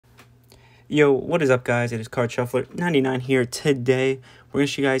Yo, what is up, guys? It is Card Shuffler 99 here. Today, we're going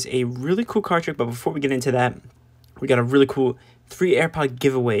to show you guys a really cool card trick, but before we get into that, we got a really cool 3 AirPod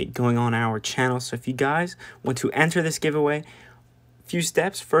giveaway going on our channel. So if you guys want to enter this giveaway, few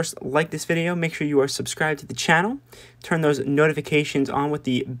steps. First, like this video, make sure you are subscribed to the channel, turn those notifications on with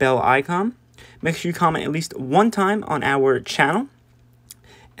the bell icon, make sure you comment at least one time on our channel,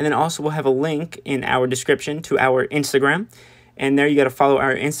 and then also we'll have a link in our description to our Instagram. And there you got to follow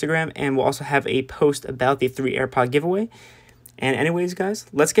our Instagram, and we'll also have a post about the 3 AirPod giveaway. And anyways, guys,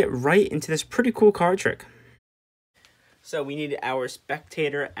 let's get right into this pretty cool card trick. So we need our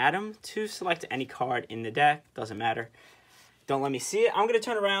spectator Adam to select any card in the deck. Doesn't matter. Don't let me see it. I'm going to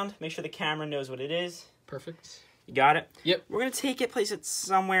turn around, make sure the camera knows what it is. Perfect. You got it? Yep. We're going to take it, place it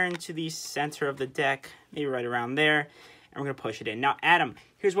somewhere into the center of the deck, maybe right around there, and we're going to push it in. Now, Adam,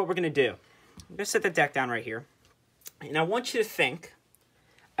 here's what we're going to do. I'm going to set the deck down right here. And I want you to think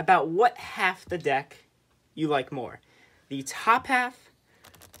about what half the deck you like more, the top half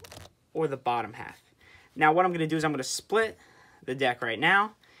or the bottom half. Now, what I'm going to do is I'm going to split the deck right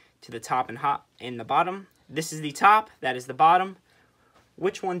now to the top and the bottom. This is the top, that is the bottom.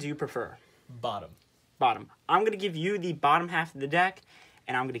 Which one do you prefer? Bottom. Bottom. I'm going to give you the bottom half of the deck,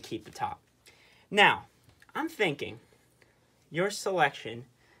 and I'm going to keep the top. Now, I'm thinking your selection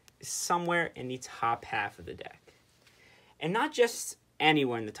is somewhere in the top half of the deck. And not just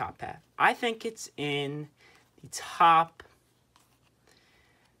anywhere in the top half. I think it's in the top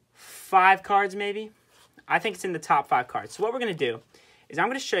 5 cards, maybe. I think it's in the top 5 cards. So what we're going to do is I'm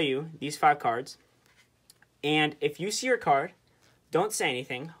going to show you these 5 cards. And if you see your card, don't say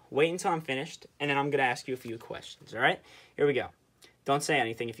anything. Wait until I'm finished. And then I'm going to ask you a few questions. All right? Here we go. Don't say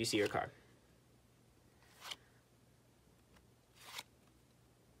anything if you see your card.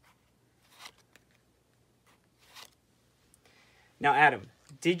 Now, Adam,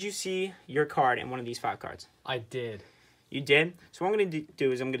 did you see your card in one of these 5 cards? I did. You did? So what I'm going to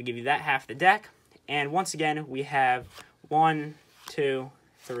do is I'm going to give you that half the deck. And once again, we have 1, 2,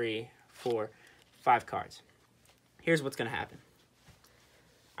 3, 4, 5 cards. Here's what's going to happen.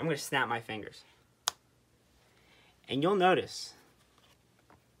 I'm going to snap my fingers. And you'll notice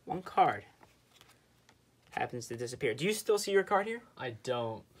one card happens to disappear. Do you still see your card here? I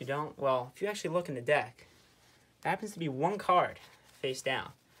don't. You don't? Well, if you actually look in the deck, there happens to be one card face down.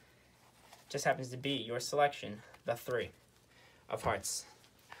 Just happens to be your selection, the 3 of hearts.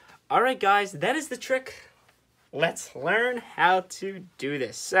 All right, guys, that is the trick. Let's learn how to do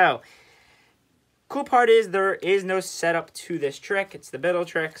this. So, cool part is there is no setup to this trick. It's the Biddle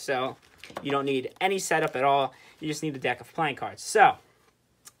trick, so you don't need any setup at all. You just need a deck of playing cards. So,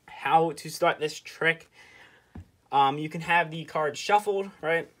 how to start this trick? You can have the cards shuffled,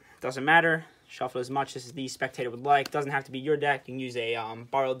 right? Doesn't matter. Shuffle as much as the spectator would like. Doesn't have to be your deck. You can use a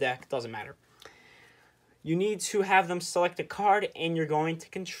borrowed deck. Doesn't matter. You need to have them select a card, and you're going to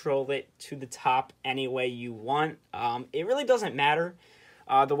control it to the top any way you want. It really doesn't matter.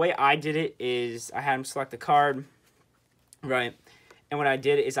 The way I did it is I had them select a card, right? And what I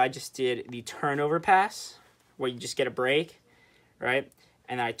did is I just did the turnover pass, where you just get a break, right?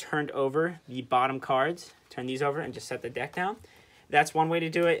 And I turned over the bottom cards, turn these over, and just set the deck down. That's one way to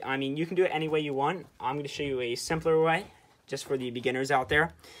do it. I mean, you can do it any way you want. I'm going to show you a simpler way, just for the beginners out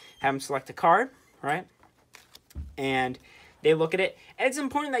there. Have them select a card, right? And they look at it. And it's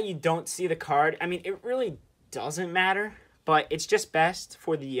important that you don't see the card. I mean, it really doesn't matter, but it's just best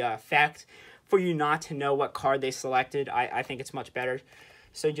for the fact for you not to know what card they selected. I think it's much better.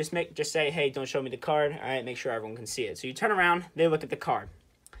 So just say, hey, don't show me the card. All right, make sure everyone can see it. So you turn around, they look at the card.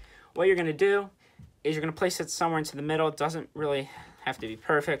 What you're going to do is you're going to place it somewhere into the middle. It doesn't really have to be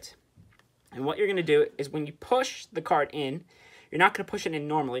perfect. And what you're going to do is when you push the card in, you're not going to push it in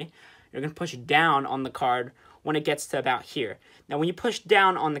normally. You're going to push down on the card when it gets to about here. Now, when you push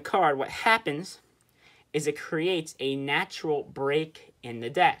down on the card, what happens is it creates a natural break in the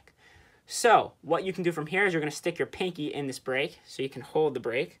deck. So what you can do from here is you're going to stick your pinky in this break so you can hold the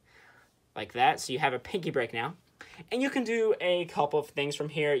break like that. So you have a pinky break now. And you can do a couple of things from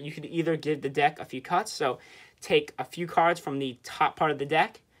here. You could either give the deck a few cuts. So take a few cards from the top part of the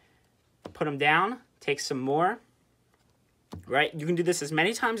deck, put them down, take some more, right? You can do this as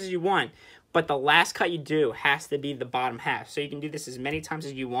many times as you want, but the last cut you do has to be the bottom half. So you can do this as many times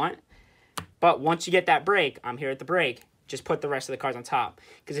as you want. But once you get that break, I'm here at the break, just put the rest of the cards on top.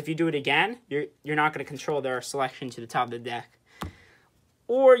 Because if you do it again, you're not going to control their selection to the top of the deck.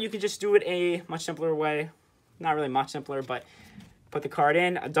 Or you could just do it a much simpler way. Not really much simpler, but put the card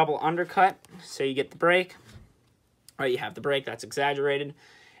in, a double undercut, so you get the break. Right, you have the break, that's exaggerated.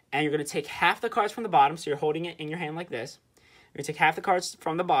 And you're going to take half the cards from the bottom, so you're holding it in your hand like this. You're going to take half the cards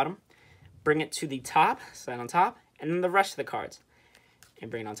from the bottom, bring it to the top, slide on top, and then the rest of the cards,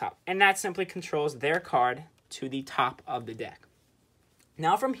 and bring it on top. And that simply controls their card to the top of the deck.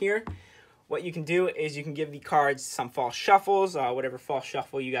 Now from here, what you can do is you can give the cards some false shuffles, whatever false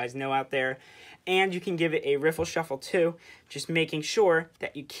shuffle you guys know out there. And you can give it a riffle shuffle too, just making sure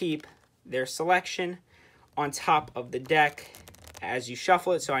that you keep their selection on top of the deck as you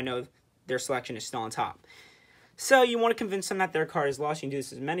shuffle it, so I know their selection is still on top. So you want to convince them that their card is lost. You can do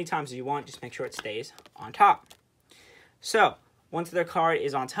this as many times as you want, just make sure it stays on top. So once their card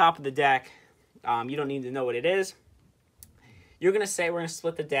is on top of the deck, you don't need to know what it is. You're going to say we're going to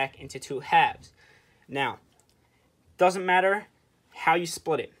split the deck into 2 halves. Now, doesn't matter how you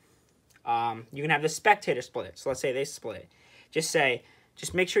split it. You can have the spectator split it. So let's say they split it.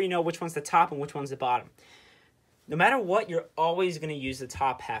 Just make sure you know which one's the top and which one's the bottom. No matter what, you're always going to use the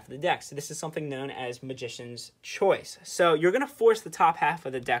top half of the deck. So this is something known as Magician's Choice. So you're going to force the top half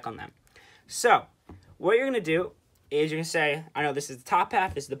of the deck on them. So what you're going to do is you're going to say, I know this is the top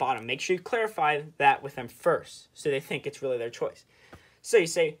half, this is the bottom. Make sure you clarify that with them first so they think it's really their choice. So you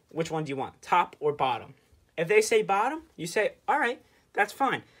say, which one do you want, top or bottom? If they say bottom, you say, all right, that's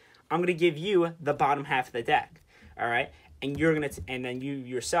fine. I'm going to give you the bottom half of the deck, all right? And then you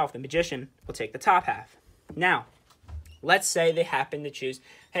yourself, the magician, will take the top half. Now, let's say they happen to choose,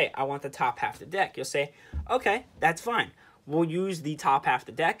 hey, I want the top half of the deck. You'll say, okay, that's fine. We'll use the top half of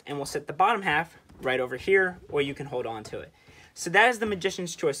the deck, and we'll set the bottom half right over here, or you can hold on to it. So that is the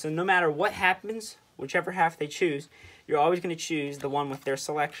magician's choice. So no matter what happens, whichever half they choose, you're always going to choose the one with their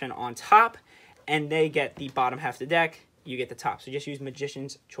selection on top, and they get the bottom half of the deck, you get the top. So just use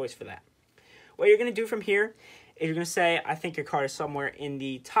magician's choice for that. What you're going to do from here is you're going to say, I think your card is somewhere in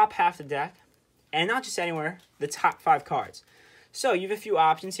the top half of the deck, and not just anywhere, the top 5 cards. So you have a few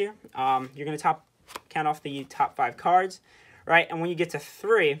options here. You're going to count off the top 5 cards, right? And when you get to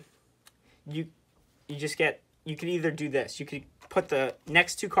 3, you could either do this. You could put the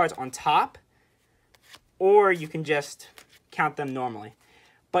next 2 cards on top, or you can just count them normally.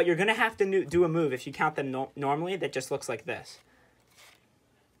 But you're going to have to do a move if you count them normally that just looks like this,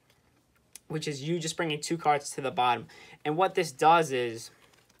 which is you just bringing 2 cards to the bottom. And what this does is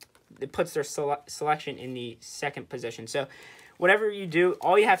it puts their selection in the second position. So whatever you do,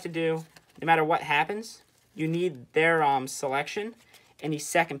 all you have to do, no matter what happens, you need their selection in the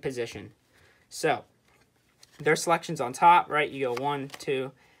second position. So their selection's on top, right? You go 1,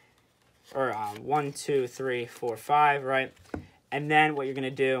 2, 3, 4, 5, right? And then what you're going to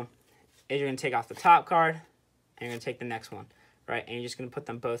do is you're going to take off the top card, and you're going to take the next one, right? And you're just going to put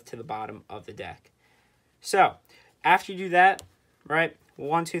them both to the bottom of the deck. So after you do that, right,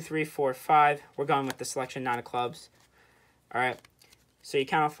 1, 2, 3, 4, 5, we're going with the selection 9 of clubs, all right? So you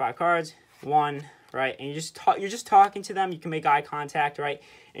count off 5 cards, 1, right? And you're just talking to them. You can make eye contact, right?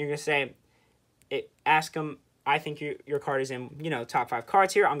 And you're going to say, ask them, I think your card is in, top 5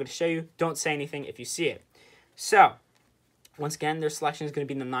 cards here. I'm going to show you. Don't say anything if you see it. So once again, their selection is going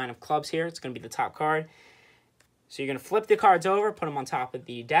to be the 9 of clubs here. It's going to be the top card. So you're going to flip the cards over, put them on top of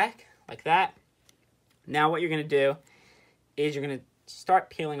the deck, like that. Now what you're going to do is you're going to start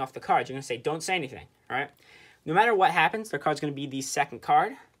peeling off the cards. You're going to say, don't say anything, all right? No matter what happens, their card's going to be the second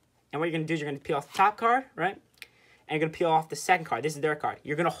card. And what you're going to do is you're going to peel off the top card, right? And you're going to peel off the second card. This is their card.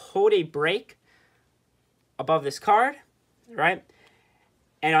 You're going to hold a break above this card, right?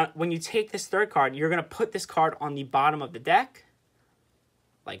 And when you take this third card, you're going to put this card on the bottom of the deck,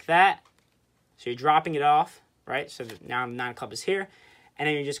 like that. So you're dropping it off, right? So now 9 of clubs is here. And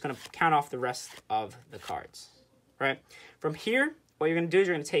then you're just going to count off the rest of the cards, right? From here, what you're going to do is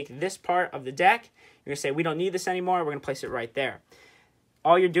you're going to take this part of the deck. You're going to say, we don't need this anymore. We're going to place it right there.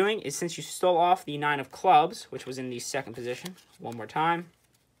 All you're doing is, since you stole off the 9 of clubs, which was in the second position, one more time.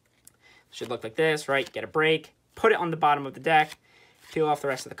 It should look like this, right? Get a break. Put it on the bottom of the deck. Peel off the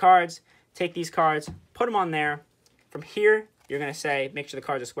rest of the cards. Take these cards. Put them on there. From here, you're going to say, make sure the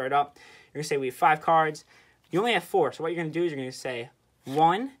cards are squared up. You're going to say, we have 5 cards. You only have 4. So what you're going to do is you're going to say,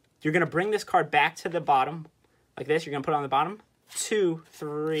 1. You're going to bring this card back to the bottom, like this. You're going to put it on the bottom. 2,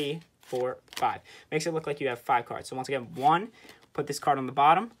 3, 4, 5. Makes it look like you have 5 cards. So once again, 1. Put this card on the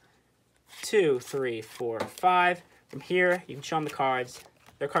bottom. 2, 3, 4, 5. From here, you can show them the cards.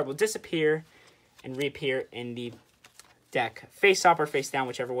 Their card will disappear and reappear in the deck, face up or face down,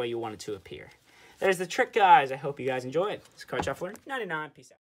 whichever way you want it to appear. There's the trick, guys. I hope you guys enjoy it. This is Card Shuffler 99.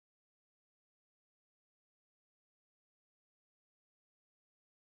 Peace out.